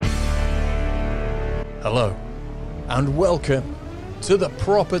Hello, and welcome to the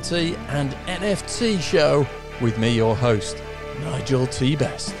Property and NFT Show with me, your host, Nigel T.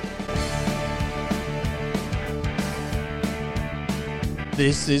 Best.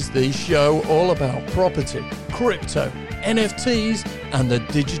 This is the show all about property, crypto, NFTs, and the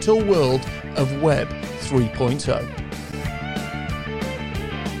digital world of Web 3.0.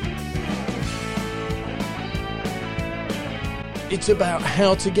 It's about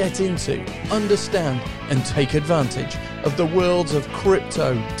how to get into, understand, and take advantage of the worlds of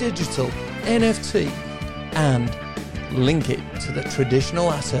crypto, digital, NFT, and link it to the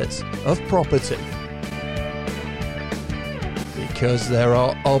traditional assets of property. Because there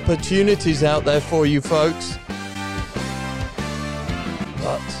are opportunities out there for you folks.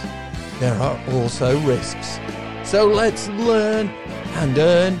 But there are also risks. So let's learn and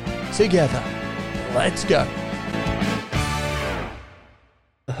earn together. Let's go.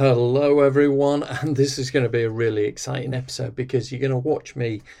 Hello everyone, and this is going to be a really exciting episode because you're going to watch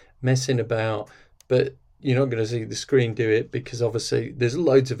me messing about, but you're not going to see the screen do it because obviously there's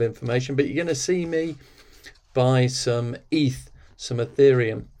loads of information, but you're going to see me buy some ETH, some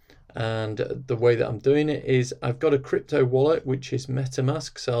Ethereum. And the way that I'm doing it is I've got a crypto wallet, which is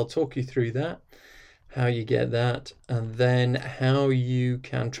MetaMask. So I'll talk you through that, how you get that, and then how you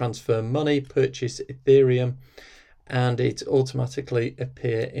can transfer money, purchase Ethereum, and it automatically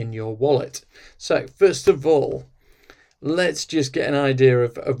appear in your wallet. So first of all, let's just get an idea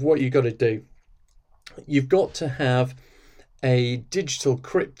of what you've got to do. You've got to have a digital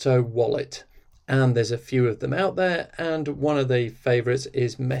crypto wallet, and there's a few of them out there, and one of the favorites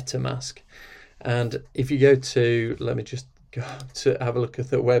is MetaMask. And if you go to, let me just go to have a look at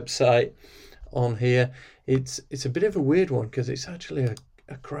the website on here. It's a bit of a weird one because it's actually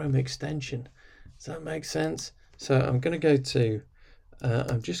a Chrome extension. Does that make sense? So I'm going to go to,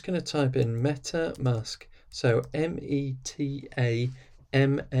 I'm just going to type in MetaMask. So MetaMask,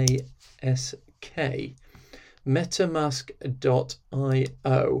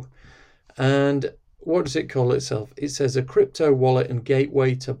 metamask.io. And what does it call itself? It says a crypto wallet and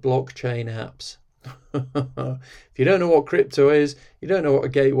gateway to blockchain apps. If you don't know what crypto is, you don't know what a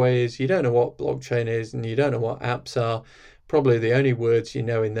gateway is, you don't know what blockchain is, and you don't know what apps are, probably the only words you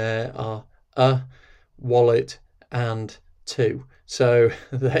know in there are a wallet and two. So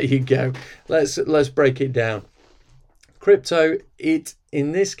there you go. Let's break it down. Crypto,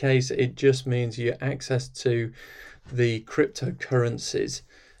 in this case, it just means you access to the cryptocurrencies.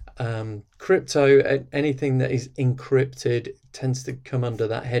 Crypto, anything that is encrypted tends to come under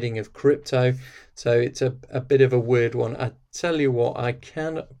that heading of crypto. So it's a bit of a weird one. I tell you what, I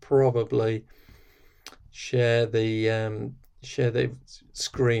can probably share the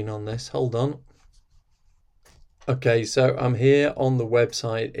screen on this. Hold on. Okay, so I'm here on the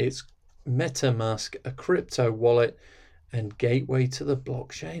website. It's MetaMask, a crypto wallet and gateway to the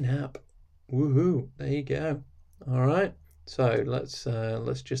blockchain app. Woohoo! There you go. All right. So let's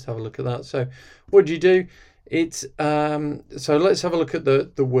just have a look at that. So what do you do? It's so let's have a look at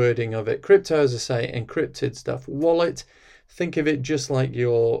the wording of it. Crypto, as I say, encrypted stuff. Wallet, think of it just like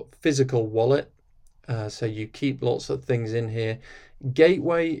your physical wallet. So you keep lots of things in here.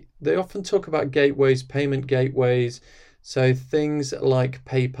 Gateway, they often talk about gateways, payment gateways. So things like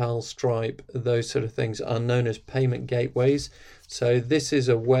PayPal, Stripe, those sort of things are known as payment gateways. So this is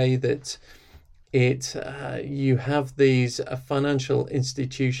a way that you have these financial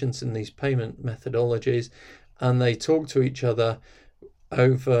institutions and these payment methodologies, and they talk to each other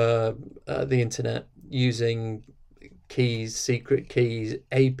over the internet using keys, secret keys,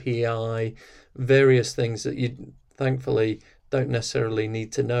 API, various things that you thankfully don't necessarily need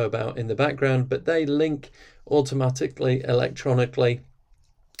to know about in the background, but they link automatically, electronically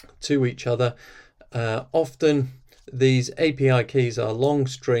to each other. Often these API keys are long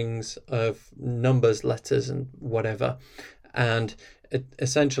strings of numbers, letters, and whatever. And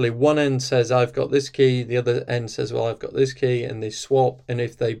essentially one end says, I've got this key. The other end says, well, I've got this key, and they swap. And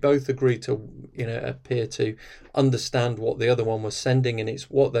if they both agree to, appear to understand what the other one was sending and it's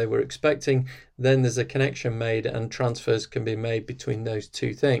what they were expecting, then there's a connection made and transfers can be made between those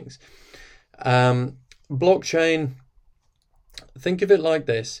two things. Blockchain, think of it like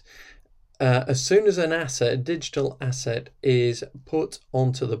this. As soon as an asset, a digital asset, is put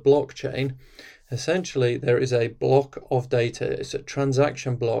onto the blockchain, essentially there is a block of data. It's a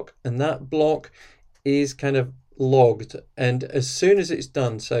transaction block, and that block is kind of logged. And as soon as it's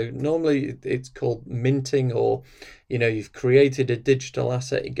done, so normally it's called minting, or you've created a digital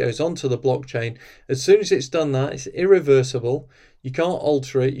asset, it goes onto the blockchain. As soon as it's done that, it's irreversible. You can't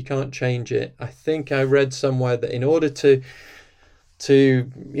alter it, you can't change it. I think I read somewhere that in order to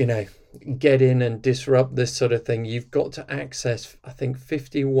get in and disrupt this sort of thing, you've got to access, I think,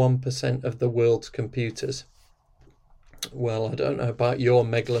 51% of the world's computers. Well, I don't know about your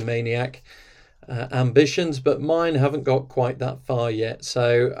megalomaniac ambitions, but mine haven't got quite that far yet.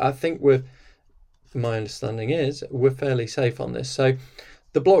 So I think my understanding is we're fairly safe on this. So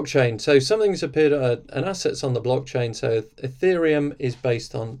the blockchain. So something's appeared, an asset's on the blockchain. So Ethereum is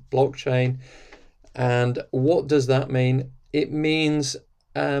based on blockchain. And what does that mean? It means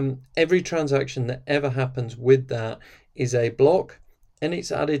every transaction that ever happens with that is a block, and it's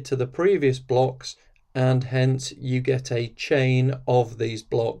added to the previous blocks, and hence you get a chain of these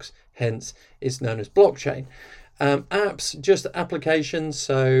blocks. Hence, it's known as blockchain. Apps, just applications.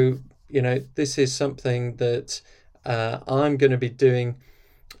 So, this is something that I'm going to be doing.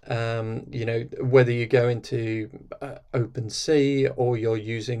 Whether you go into OpenSea or you're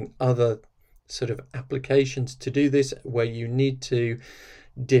using other sort of applications to do this, where you need to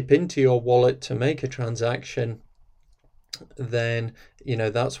dip into your wallet to make a transaction, then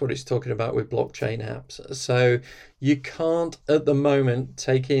that's what it's talking about with blockchain apps. So you can't at the moment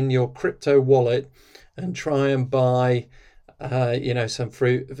take in your crypto wallet and try and buy some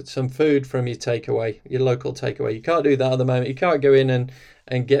food from your takeaway, your local takeaway. You can't do that at the moment. You can't go in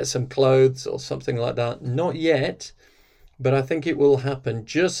and get some clothes or something like that, not yet. But I think it will happen.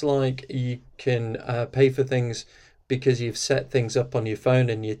 Just like you can pay for things because you've set things up on your phone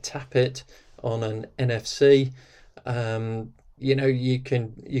and you tap it on an NFC. You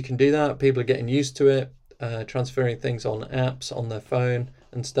can do that. People are getting used to it, transferring things on apps on their phone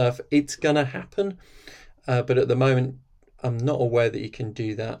and stuff. It's gonna happen, but at the moment, I'm not aware that you can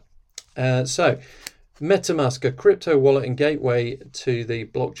do that. So, MetaMask, a crypto wallet and gateway to the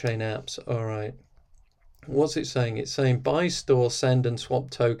blockchain apps. All right. What's it saying? It's saying buy, store, send, and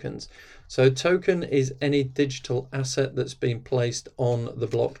swap tokens. So a token is any digital asset that's been placed on the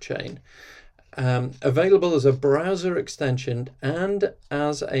blockchain. Available as a browser extension and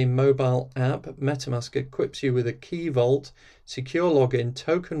as a mobile app, MetaMask equips you with a key vault, secure login,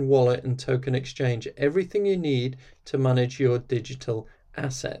 token wallet, and token exchange. Everything you need to manage your digital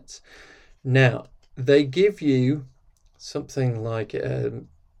assets. Now, they give you something like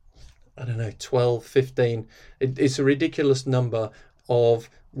 12, 15. It's a ridiculous number of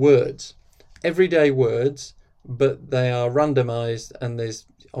words, everyday words, but they are randomized, and there's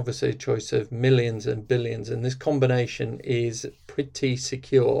obviously a choice of millions and billions, and this combination is pretty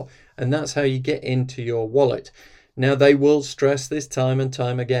secure, and that's how you get into your wallet. Now, they will stress this time and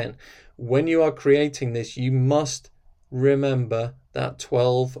time again. When you are creating this, you must remember that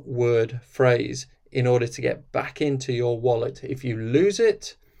 12-word phrase in order to get back into your wallet. If you lose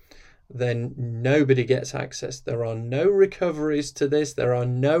it, then nobody gets access. There are no recoveries to this. There are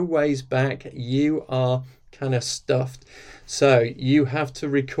no ways back. You are kind of stuffed. So you have to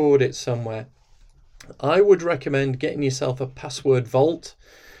record it somewhere. I would recommend getting yourself a password vault,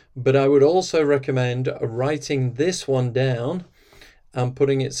 but I would also recommend writing this one down and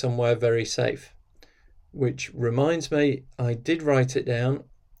putting it somewhere very safe. Which reminds me, I did write it down,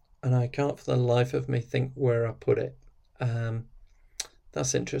 and I can't for the life of me think where I put it.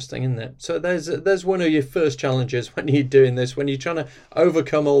 That's interesting, isn't it? So there's one of your first challenges when you're doing this, when you're trying to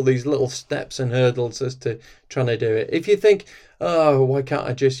overcome all these little steps and hurdles as to trying to do it. If you think, oh, why can't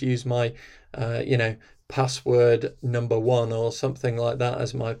I just use my, password number 1 or something like that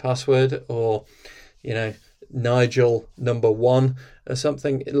as my password, or, Nigel number 1 or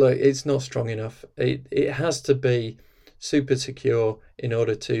something? Look, it's not strong enough. It has to be super secure in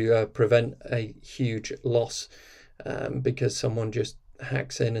order to prevent a huge loss, because someone just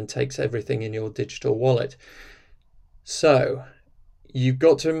hacks in and takes everything in your digital wallet. So you've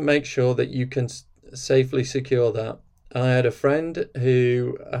got to make sure that you can safely secure that. I had a friend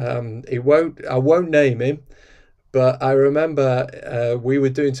who I won't name him, but I remember we were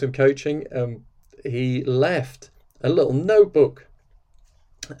doing some coaching. He left a little notebook,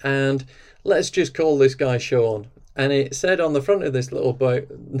 and let's just call this guy Sean. And it said on the front of this little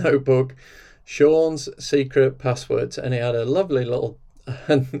notebook, Sean's secret passwords, and he had a lovely little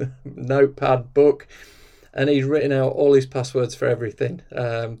notepad book, and he'd written out all his passwords for everything.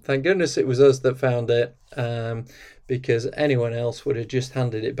 Thank goodness it was us that found it, because anyone else would have just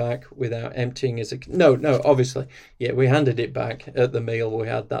handed it back without emptying his no obviously, yeah, we handed it back at the meal we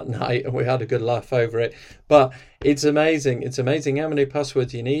had that night, and we had a good laugh over it. But it's amazing how many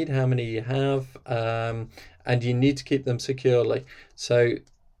passwords you need, how many you have, and you need to keep them securely. So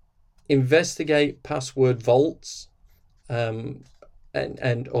investigate password vaults,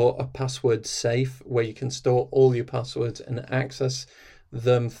 and or a password safe where you can store all your passwords and access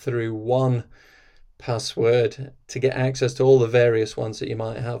them through one password to get access to all the various ones that you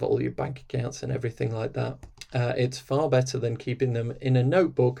might have, all your bank accounts and everything like that. It's far better than keeping them in a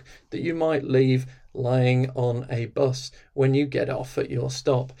notebook that you might leave lying on a bus when you get off at your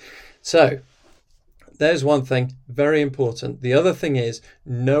stop. So there's one thing, very important. The other thing is,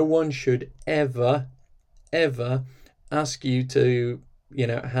 no one should ever ask you to,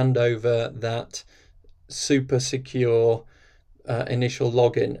 hand over that super secure initial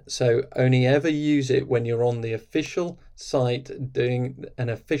login. So only ever use it when you're on the official site doing an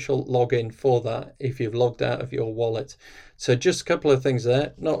official login for that, if you've logged out of your wallet. So just a couple of things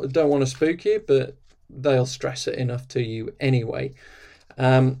there. Don't want to spook you, but they'll stress it enough to you anyway.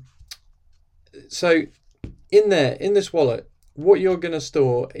 So in this wallet, what you're going to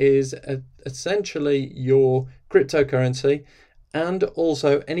store is essentially your cryptocurrency and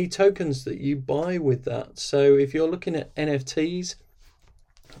also any tokens that you buy with that. So if you're looking at NFTs,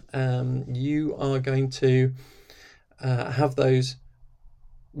 you are going to have those.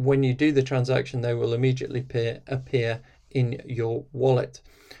 When you do the transaction, they will immediately appear in your wallet.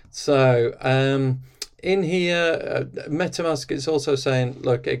 So in here, MetaMask is also saying,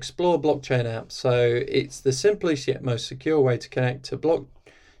 look, explore blockchain apps. So it's the simplest yet most secure way to connect to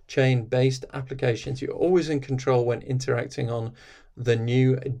blockchain-based applications. You're always in control when interacting on the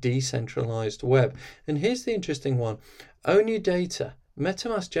new decentralized web. And here's the interesting one. Own your data.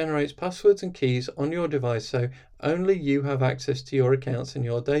 MetaMask generates passwords and keys on your device, so only you have access to your accounts and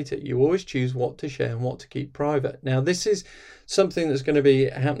your data. You always choose what to share and what to keep private. Now, this is something that's going to be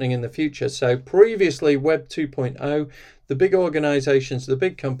happening in the future. So previously, Web 2.0, the big organizations, the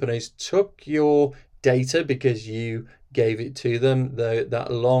big companies took your data because you gave it to them,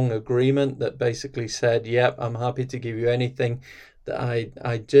 that long agreement that basically said, yep, I'm happy to give you anything that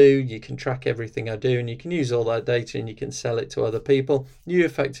I do. You can track everything I do, and you can use all that data and you can sell it to other people. You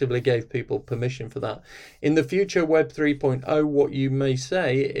effectively gave people permission for that. In the future, Web 3.0, what you may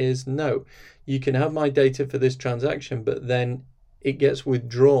say is, no, you can have my data for this transaction, but then it gets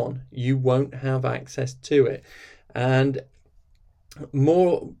withdrawn. You won't have access to it. And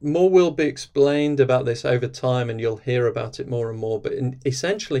more will be explained about this over time, and you'll hear about it more and more. But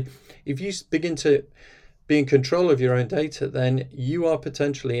essentially, if you begin to be in control of your own data, then you are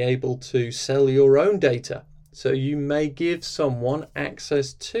potentially able to sell your own data. So you may give someone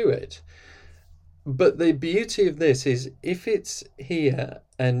access to it. But the beauty of this is, if it's here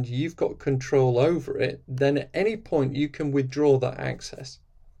and you've got control over it, then at any point you can withdraw that access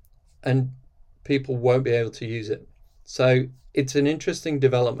and people won't be able to use it. So it's an interesting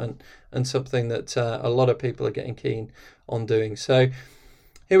development and something that a lot of people are getting keen on doing. So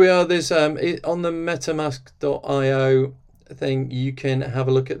here we are. There's on the MetaMask.io thing, you can have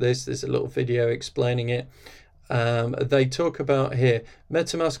a look at this. There's a little video explaining it. They talk about here,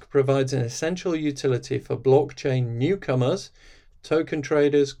 MetaMask provides an essential utility for blockchain newcomers, token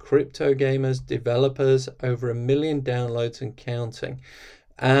traders, crypto gamers, developers, over 1 million downloads and counting.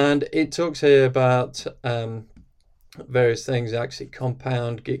 And it talks here about various things, actually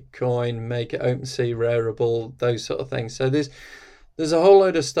compound, Gitcoin, make it OpenSea rareable, those sort of things. So there's a whole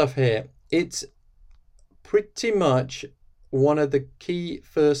load of stuff here. It's pretty much one of the key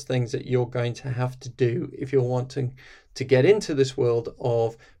first things that you're going to have to do if you're wanting to get into this world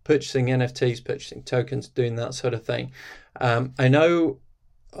of purchasing NFTs, purchasing tokens, doing that sort of thing. I know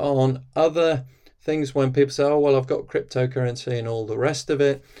on other things, when people say, oh, well, I've got cryptocurrency and all the rest of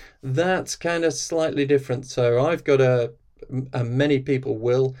it, that's kind of slightly different. So I've got many people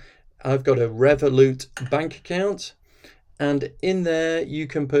will, I've got a Revolut bank account, and in there you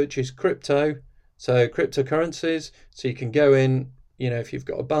can purchase crypto, so cryptocurrencies. So you can go in, if you've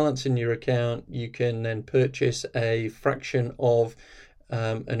got a balance in your account, you can then purchase a fraction of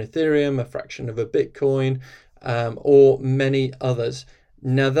an Ethereum, a fraction of a Bitcoin, or many others.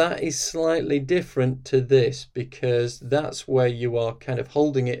 Now that is slightly different to this, because that's where you are kind of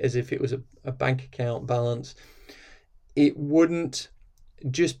holding it as if it was a bank account balance. It wouldn't,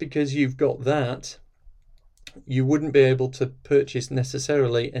 just because you've got that, you wouldn't be able to purchase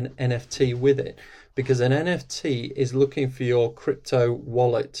necessarily an NFT with it, because an NFT is looking for your crypto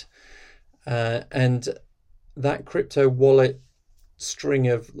wallet, and that crypto wallet string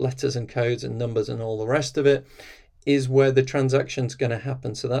of letters and codes and numbers and all the rest of it is where the transaction's going to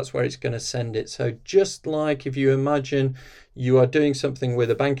happen. So that's where it's going to send it. So just like if you imagine you are doing something with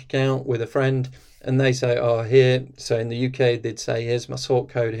a bank account with a friend, and they say, oh, here, so in the UK, they'd say, here's my sort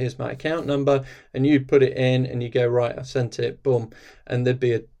code, here's my account number, and you put it in and you go, right, I sent it, boom, and there'd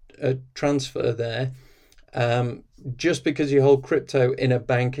be a transfer there. Just because you hold crypto in a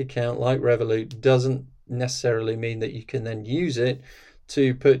bank account like Revolut doesn't necessarily mean that you can then use it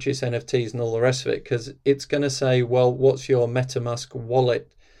to purchase NFTs and all the rest of it, because it's going to say, well, what's your MetaMask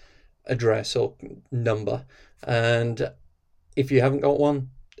wallet address or number? And if you haven't got one,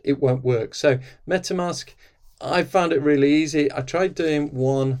 it won't work. So MetaMask, I found it really easy. I tried doing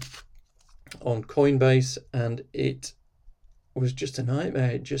one on Coinbase and it was just a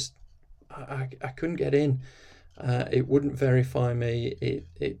nightmare. It just, I couldn't get in. It wouldn't verify me.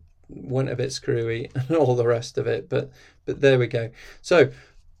 It went a bit screwy and all the rest of it. But there we go. So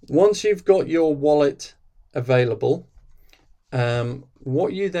once you've got your wallet available,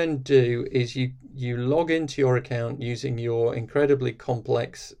 what you then do is you log into your account using your incredibly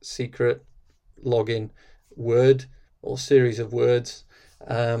complex secret login word or series of words.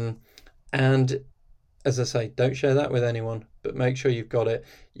 And as I say, don't share that with anyone, but make sure you've got it.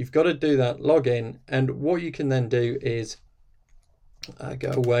 You've got to do that, log in, and what you can then do is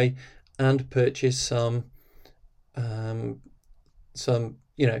go away and purchase some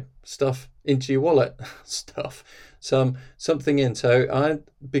stuff into your wallet. Something in. So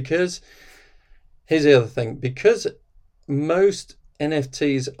because here's the other thing, because most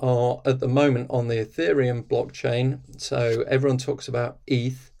NFTs are at the moment on the Ethereum blockchain, so everyone talks about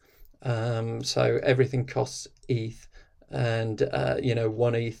ETH. So everything costs ETH, and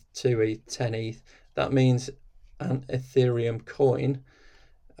 1 ETH, 2 ETH, 10 ETH. That means an Ethereum coin.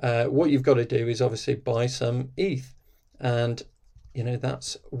 What you've got to do is obviously buy some ETH, and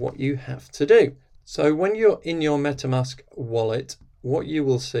that's what you have to do. So when you're in your MetaMask wallet, what you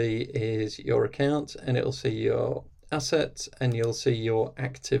will see is your account, and it'll see your assets, and you'll see your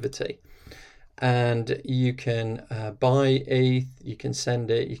activity. And you can buy ETH, you can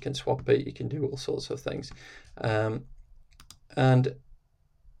send it, you can swap it, you can do all sorts of things. And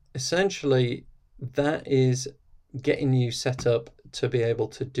essentially, that is getting you set up to be able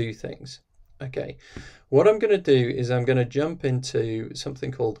to do things. Okay, what I'm going to do is I'm going to jump into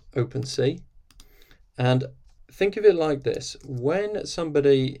something called OpenSea. And think of it like this. When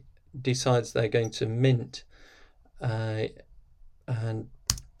somebody decides they're going to mint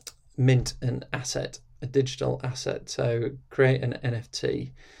an asset, a digital asset, so create an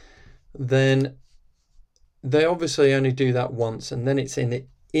NFT, then they obviously only do that once, and then it's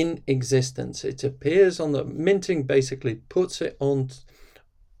in existence. It appears on the minting, basically puts it onto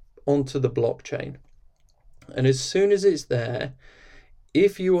the blockchain, and as soon as it's there,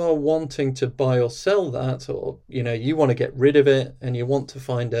 if you are wanting to buy or sell that, or you want to get rid of it and you want to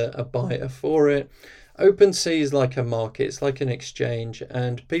find a buyer for it, OpenSea is like a market, it's like an exchange,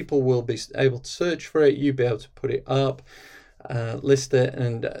 and people will be able to search for it. You'll be able to put it up, list it,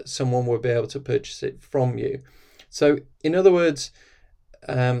 and someone will be able to purchase it from you. So in other words,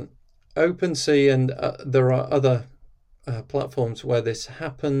 OpenSea, and there are other platforms where this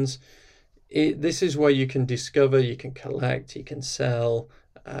happens. This is where you can discover, you can collect, you can sell,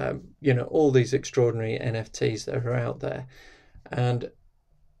 all these extraordinary NFTs that are out there. And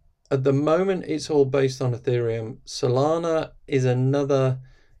at the moment, it's all based on Ethereum. Solana is a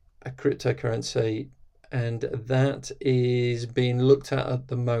cryptocurrency, and that is being looked at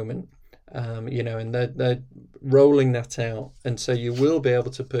the moment. And they're rolling that out, and so you will be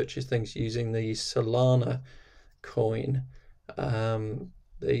able to purchase things using the Solana coin, the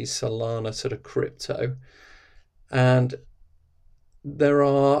Solana sort of crypto. And there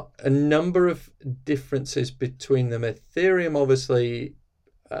are a number of differences between them. Ethereum obviously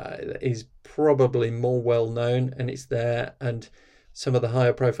is probably more well known, and it's there, and some of the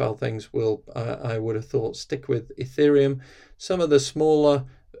higher profile things will, I would have thought, stick with Ethereum. Some of the smaller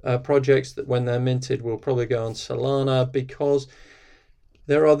projects that when they're minted will probably go on Solana, because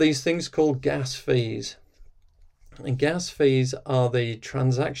there are these things called gas fees. And gas fees are the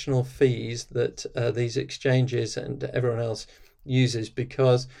transactional fees that these exchanges and everyone else uses,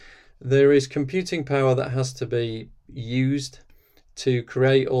 because there is computing power that has to be used to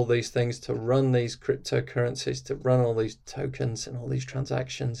create all these things, to run these cryptocurrencies, to run all these tokens and all these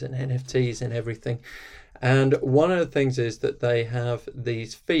transactions and NFTs and everything. And one of the things is that they have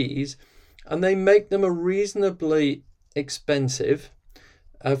these fees, and they make them reasonably expensive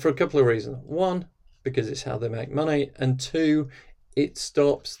for a couple of reasons. One, because it's how they make money, and two, it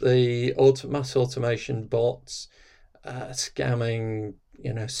stops the mass automation bots scamming,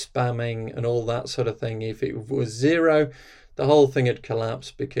 spamming and all that sort of thing. If it was zero, the whole thing had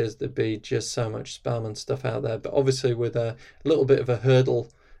collapsed, because there'd be just so much spam and stuff out there. But obviously with a little bit of a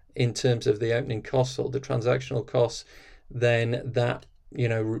hurdle in terms of the opening costs or the transactional costs, then that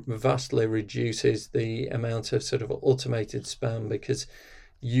vastly reduces the amount of sort of automated spam, because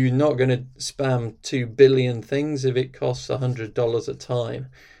you're not going to spam 2 billion things if it costs $100 a time.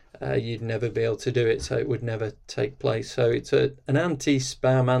 you'd never be able to do it, so it would never take place. So it's an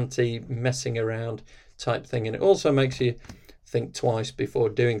anti-spam, anti-messing around type thing, and it also makes you think twice before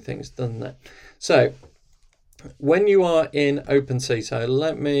doing things, doesn't it? So when you are in OpenSea, so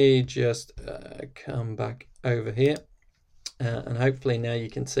let me just come back over here, and hopefully now you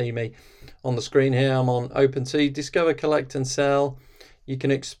can see me on the screen here. I'm on OpenSea, discover, collect and sell. You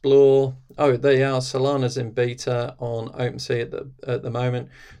can explore. Oh, there you are. Solana's in beta on OpenSea at the moment.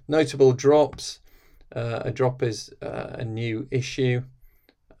 Notable drops. A drop is a new issue,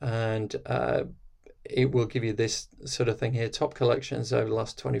 and it will give you this sort of thing here. Top collections over the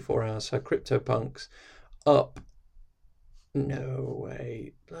last 24 hours. So CryptoPunks up. No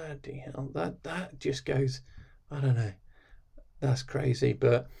way. Bloody hell. That just goes, I don't know. That's crazy.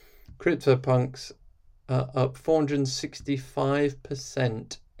 But CryptoPunks up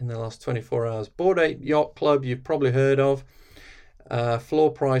 465% in the last 24 hours. Bored Ape Yacht Club, you've probably heard of.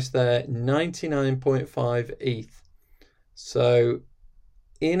 Floor price there, 99.5 ETH. So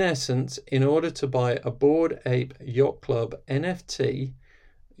in essence, in order to buy a Bored Ape Yacht Club NFT,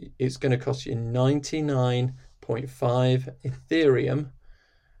 it's going to cost you 99.5 Ethereum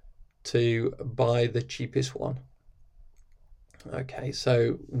to buy the cheapest one. Okay,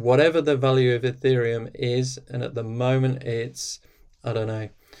 so whatever the value of Ethereum is, and at the moment it's, I don't know,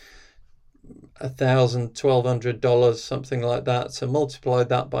 $1,000, $1,200, something like that. So multiply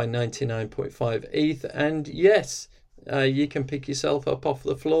that by 99.5 ETH, and yes, you can pick yourself up off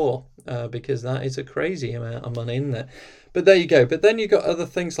the floor, because that is a crazy amount of money in there. But there you go. But then you've got other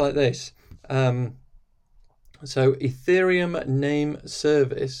things like this. So Ethereum name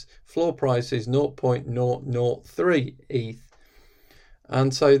service floor price is 0.003 ETH.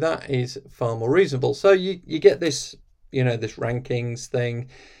 And so that is far more reasonable. So you get this, this rankings thing.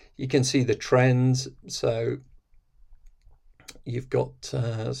 You can see the trends. So you've got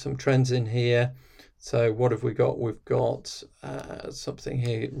some trends in here. So what have we got? We've got something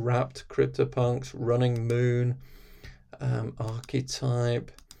here. Wrapped, CryptoPunks, Running Moon,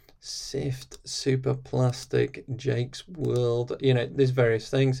 Archetype, Sift, Super Plastic, Jake's World. There's various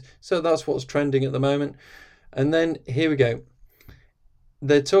things. So that's what's trending at the moment. And then here we go.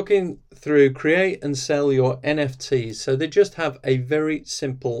 They're talking through create and sell your NFTs. So they just have a very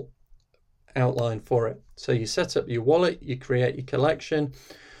simple outline for it. So you set up your wallet, you create your collection,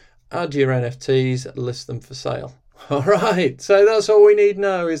 add your NFTs, list them for sale. All right, so that's all we need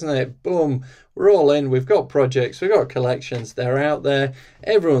now, isn't it? Boom, we're all in. We've got projects, we've got collections, they're out there.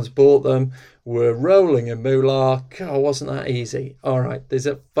 Everyone's bought them. We're rolling in moolah. God, wasn't that easy? All right, there's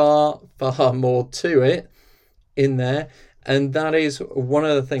a far, far more to it in there. And that is one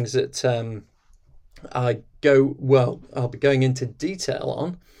of the things that I'll be going into detail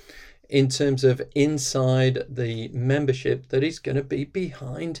on in terms of inside the membership that is going to be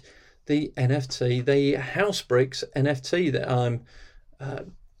behind the NFT, the Housebricks NFT that I'm,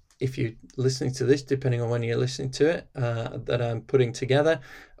 if you're listening to this, depending on when you're listening to it, that I'm putting together,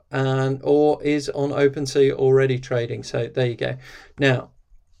 or is on OpenSea already trading. So there you go. Now,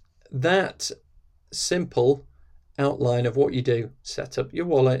 that simple outline of what you do: set up your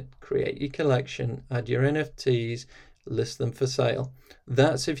wallet, create your collection, add your NFTs, list them for sale.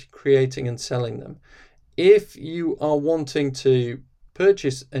 That's if you're creating and selling them. If you are wanting to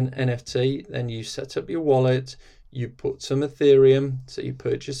purchase an NFT, then you set up your wallet, you put some Ethereum, so you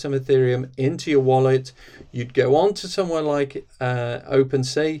purchase some Ethereum into your wallet, you'd go on to somewhere like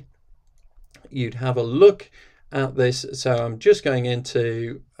OpenSea, you'd have a look at this. So I'm just going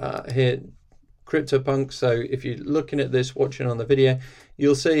into here, CryptoPunks. So if you're looking at this, watching on the video,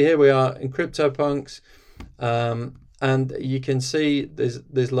 you'll see here we are in CryptoPunks, and you can see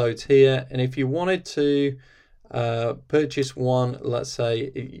there's loads here. And if you wanted to purchase one, let's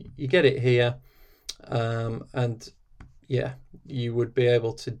say you get it here, and yeah, you would be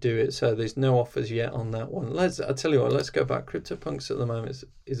able to do it. So there's no offers yet on that one. I tell you what, let's go back. CryptoPunks at the moment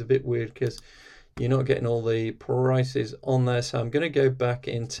is a bit weird because you're not getting all the prices on there. So I'm going to go back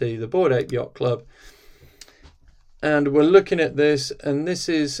into the Bored Ape Yacht Club, and we're looking at this, and this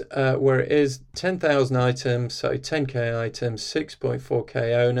is where it is 10,000 items, so 10k items,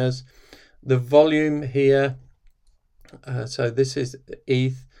 6.4k owners. The volume here, so this is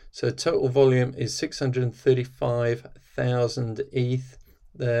ETH, so total volume is 635,000 ETH.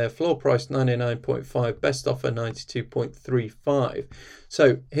 The floor price 99.5, best offer 92.35.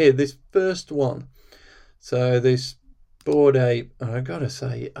 So here, this first one, so this Bored Ape, and I gotta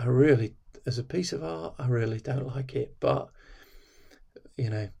say, I really, as a piece of art, I really don't like it, but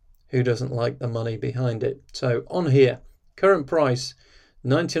who doesn't like the money behind it? So on here, current price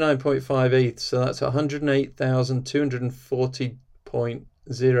 99.5 ETH, so that's 108,240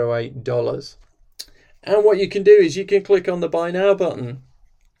 $0.08. And what you can do is you can click on the buy now button.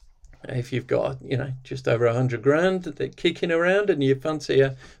 If you've got, just over 100 grand that kicking around and you fancy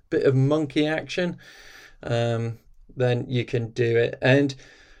a bit of monkey action, then you can do it. And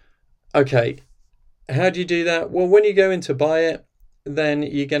okay, how do you do that? Well, when you go in to buy it, then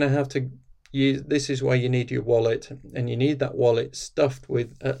you're going to have to use, this is where you need your wallet, and you need that wallet stuffed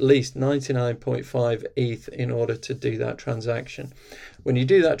with at least 99.5 ETH in order to do that transaction. When you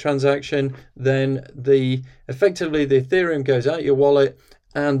do that transaction, then effectively the Ethereum goes out your wallet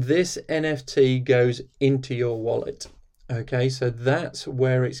and this NFT goes into your wallet. Okay, so that's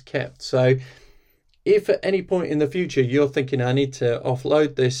where it's kept. So if at any point in the future you're thinking, I need to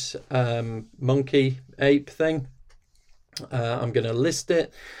offload this monkey ape thing, I'm going to list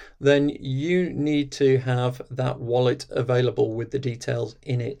it, then you need to have that wallet available with the details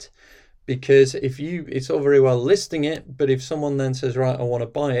in it. Because it's all very well listing it, but if someone then says, right, I want to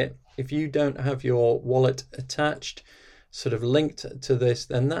buy it, if you don't have your wallet attached, sort of linked to this,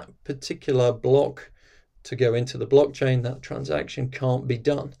 then that particular block to go into the blockchain, that transaction can't be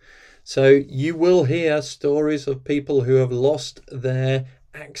done. So you will hear stories of people who have lost their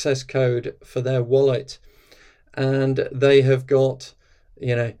access code for their wallet, and they have got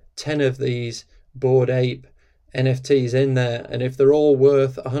 10 of these Bored Ape NFTs in there, and if they're all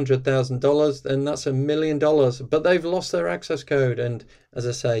worth $100,000, then that's $1 million, but they've lost their access code. And as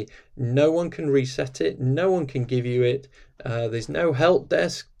I say, no one can reset it, no one can give you it. There's no help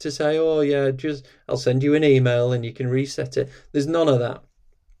desk to say, oh yeah, I'll send you an email and you can reset it. There's none of that.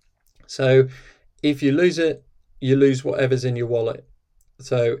 So if you lose it, you lose whatever's in your wallet.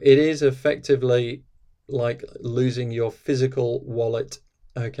 So it is effectively like losing your physical wallet.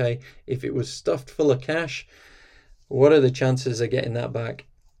 Okay, if it was stuffed full of cash, what are the chances of getting that back?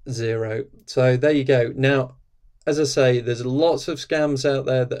 0. So there you go. Now, as I say, there's lots of scams out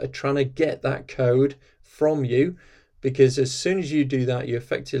there that are trying to get that code from you, because as soon as you do that, you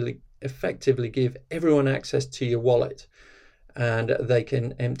effectively give everyone access to your wallet, and they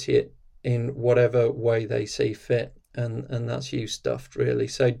can empty it in whatever way they see fit. And that's you stuffed, really.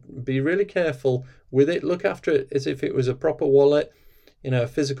 So be really careful with it. Look after it as if it was a proper wallet, a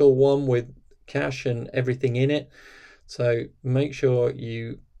physical one with cash and everything in it. So make sure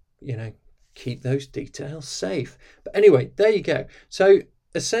you keep those details safe. But anyway, there you go. So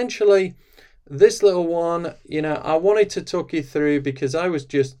essentially, this little one, I wanted to talk you through, because I was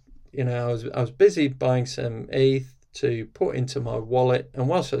just, I was busy buying some ETH to put into my wallet, and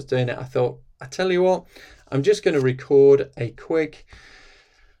whilst I was doing it, I thought, I tell you what, I'm just going to record a quick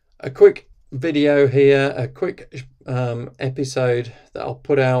video here, a quick episode that I'll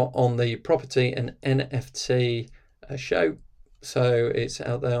put out on the property and NFT show. So it's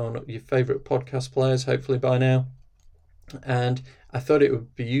out there on your favorite podcast players, hopefully by now. And I thought it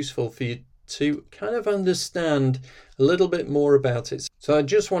would be useful for you to kind of understand a little bit more about it. So I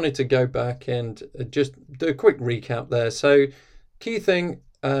just wanted to go back and just do a quick recap there. So key thing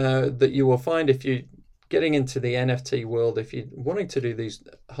that you will find if you're getting into the NFT world, if you're wanting to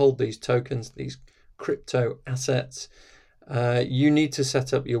hold these tokens, these crypto assets, you need to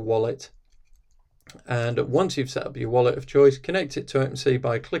set up your wallet. And once you've set up your wallet of choice, connect it to OpenSea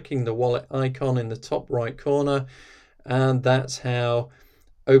by clicking the wallet icon in the top right corner. And that's how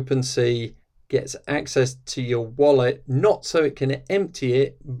OpenSea gets access to your wallet, not so it can empty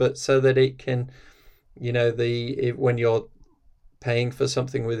it, but so that it can, when you're paying for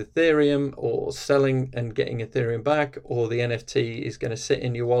something with Ethereum or selling and getting Ethereum back, or the NFT is going to sit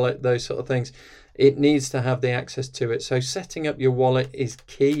in your wallet, those sort of things, it needs to have the access to it. So setting up your wallet is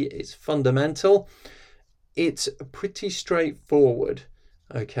key. It's fundamental. It's pretty straightforward.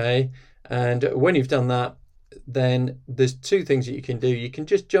 Okay. And when you've done that, then there's two things that you can do. You can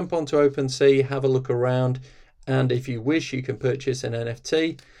just jump onto OpenSea, have a look around, and if you wish, you can purchase an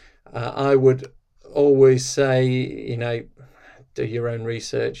NFT. I would always say, do your own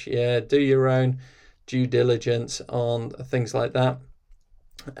research. Yeah, do your own due diligence on things like that.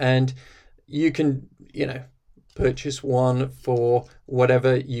 And you can, purchase one for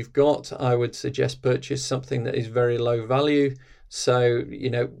whatever you've got. I would suggest purchase something that is very low value. So,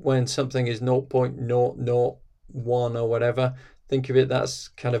 when something is 0.001 or whatever, think of it, that's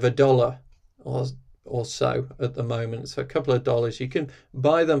kind of $1 or so at the moment. So a couple of dollars, you can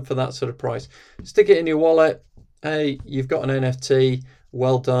buy them for that sort of price. Stick it in your wallet. Hey, you've got an NFT.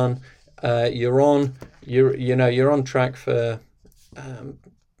 Well done. You're on track for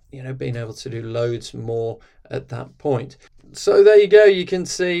being able to do loads more at that point. So there you go. You can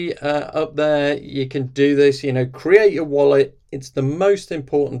see up there, you can do this, create your wallet. It's the most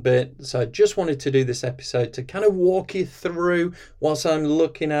important bit. So I just wanted to do this episode to kind of walk you through whilst I'm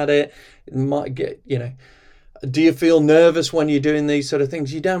looking at it. It might get, do you feel nervous when you're doing these sort of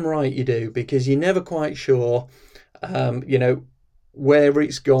things? You're damn right you do, because you're never quite sure, where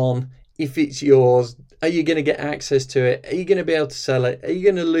it's gone, if it's yours. Are you going to get access to it? Are you going to be able to sell it? Are you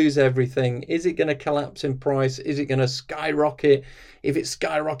going to lose everything? Is it going to collapse in price? Is it going to skyrocket? If it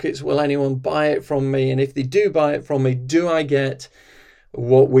skyrockets, will anyone buy it from me? And if they do buy it from me, do I get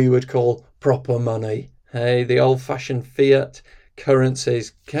what we would call proper money? Hey, the old-fashioned fiat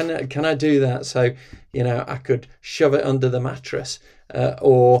currencies. Can I do that? So, I could shove it under the mattress,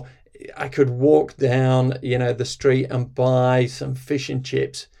 or I could walk down, the street and buy some fish and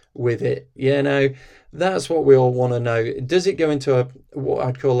chips with it. That's what we all want to know. Does it go into what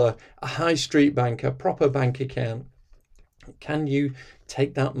I'd call a high street bank, a proper bank account? Can you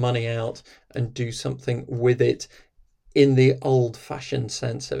take that money out and do something with it in the old-fashioned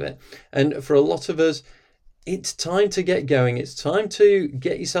sense of it? And for a lot of us, it's time to get going. It's time to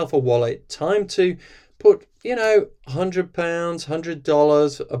get yourself a wallet. Time to put, £100,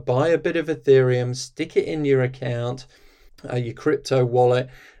 $100, buy a bit of Ethereum, stick it in your account, your crypto wallet,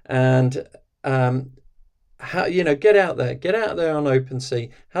 and get out there on OpenSea,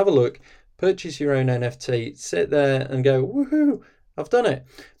 have a look, purchase your own NFT, sit there and go, woohoo, I've done it.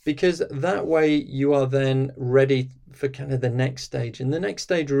 Because that way you are then ready for kind of the next stage. And the next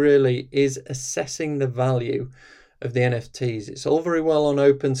stage really is assessing the value of the NFTs. It's all very well on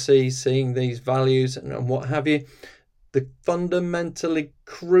OpenSea, seeing these values and what have you. The fundamentally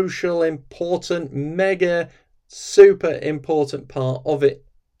crucial, important, mega, super important part of it,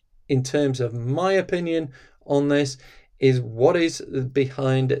 in terms of my opinion on this, is what is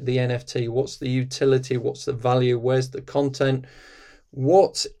behind the NFT. What's the utility? What's the value? Where's the content?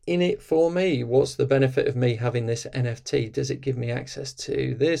 What's in it for me? What's the benefit of me having this NFT? Does it give me access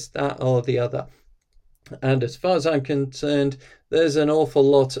to this, that, or the other? And as far as I'm concerned, there's an awful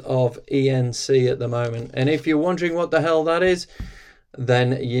lot of ENC at the moment. And if you're wondering what the hell that is,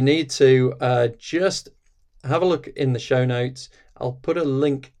 then you need to just have a look in the show notes. I'll put a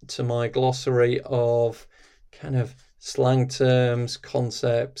link to my glossary of kind of slang terms,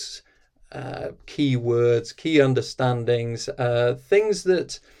 concepts, keywords, key understandings, things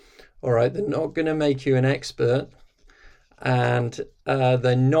that, all right, they're not going to make you an expert, and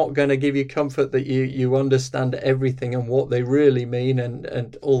they're not going to give you comfort that you understand everything and what they really mean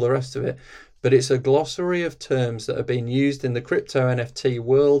and all the rest of it. But it's a glossary of terms that are being used in the crypto NFT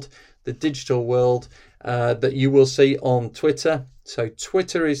world, the digital world, that you will see on Twitter. So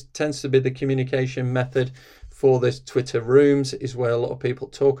Twitter tends to be the communication method for this. Twitter rooms is where a lot of people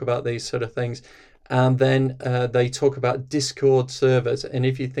talk about these sort of things. And then they talk about Discord servers. And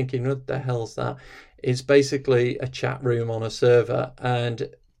if you're thinking, what the hell's that? It's basically a chat room on a server and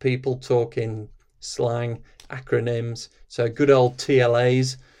people talking slang, acronyms. So good old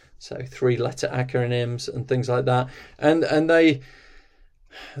TLAs, so 3-letter acronyms and things like that. And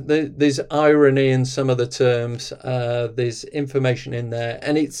there's irony in some of the terms. There's information in there,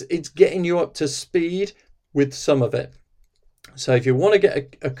 and it's getting you up to speed with some of it. So if you want to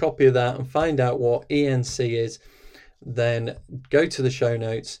get a copy of that and find out what ENC is, then go to the show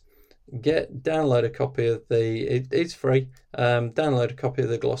notes, download a copy of it's free, download a copy of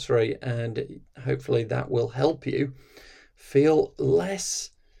the glossary, and hopefully that will help you feel less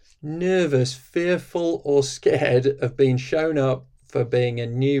nervous, fearful, or scared of being shown up for being a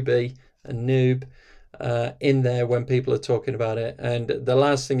noob in there when people are talking about it. And the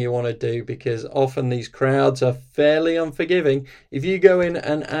last thing you want to do, because often these crowds are fairly unforgiving, if you go in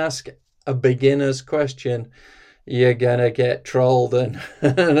and ask a beginner's question, you're gonna get trolled and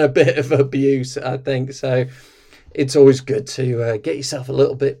a bit of abuse, I think. So it's always good to get yourself a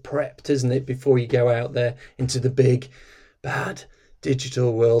little bit prepped, isn't it, before you go out there into the big bad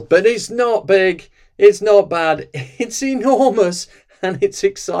digital world. But it's not big, it's not bad, it's enormous, and it's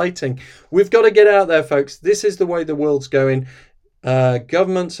exciting. We've got to get out there, folks. This is the way the world's going.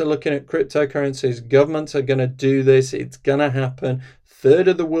 Governments are looking at cryptocurrencies. Governments are going to do this. It's going to happen. Third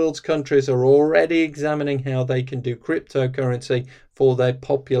of the world's countries are already examining how they can do cryptocurrency for their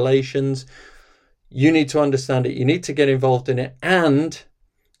populations. You need to understand it. You need to get involved in it. And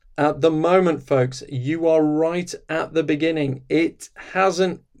at the moment, folks, you are right at the beginning. It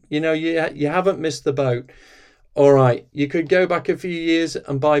hasn't, you haven't missed the boat. All right, you could go back a few years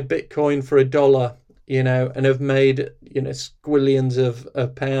and buy Bitcoin for $1, and have made, squillions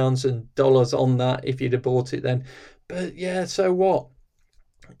of pounds and dollars on that if you'd have bought it then. But yeah, so what?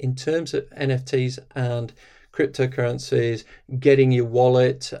 In terms of NFTs and cryptocurrencies, getting your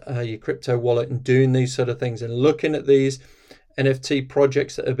wallet, your crypto wallet, and doing these sort of things and looking at these NFT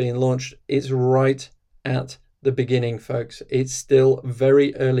projects that are being launched, it's right at the beginning, folks. It's still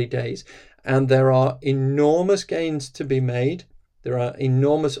very early days, and there are enormous gains to be made. There are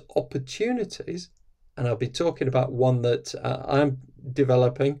enormous opportunities, and I'll be talking about one that I'm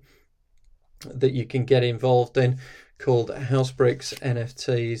developing that you can get involved in, called Housebricks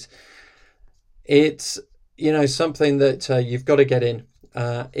NFTs. It's, you know, something that you've got to get in.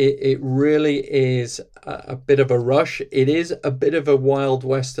 It really is a bit of a rush. It is a bit of a Wild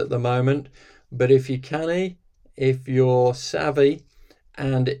West at the moment, but if you're canny, if you're savvy,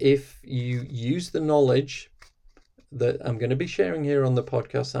 and if you use the knowledge that I'm going to be sharing here on the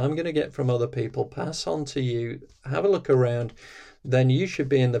podcast, I'm going to get from other people, pass on to you, have a look around, then you should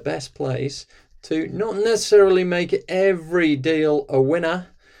be in the best place to not necessarily make every deal a winner,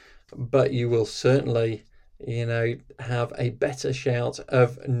 but you will certainly, you know, have a better shout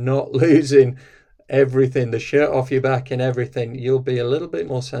of not losing everything, the shirt off your back and everything. You'll be a little bit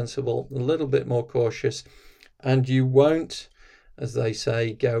more sensible, a little bit more cautious, and you won't, as they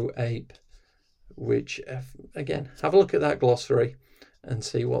say, go ape, which, again, have a look at that glossary and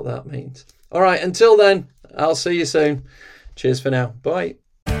see what that means. All right, until then, I'll see you soon. Cheers for now. Bye.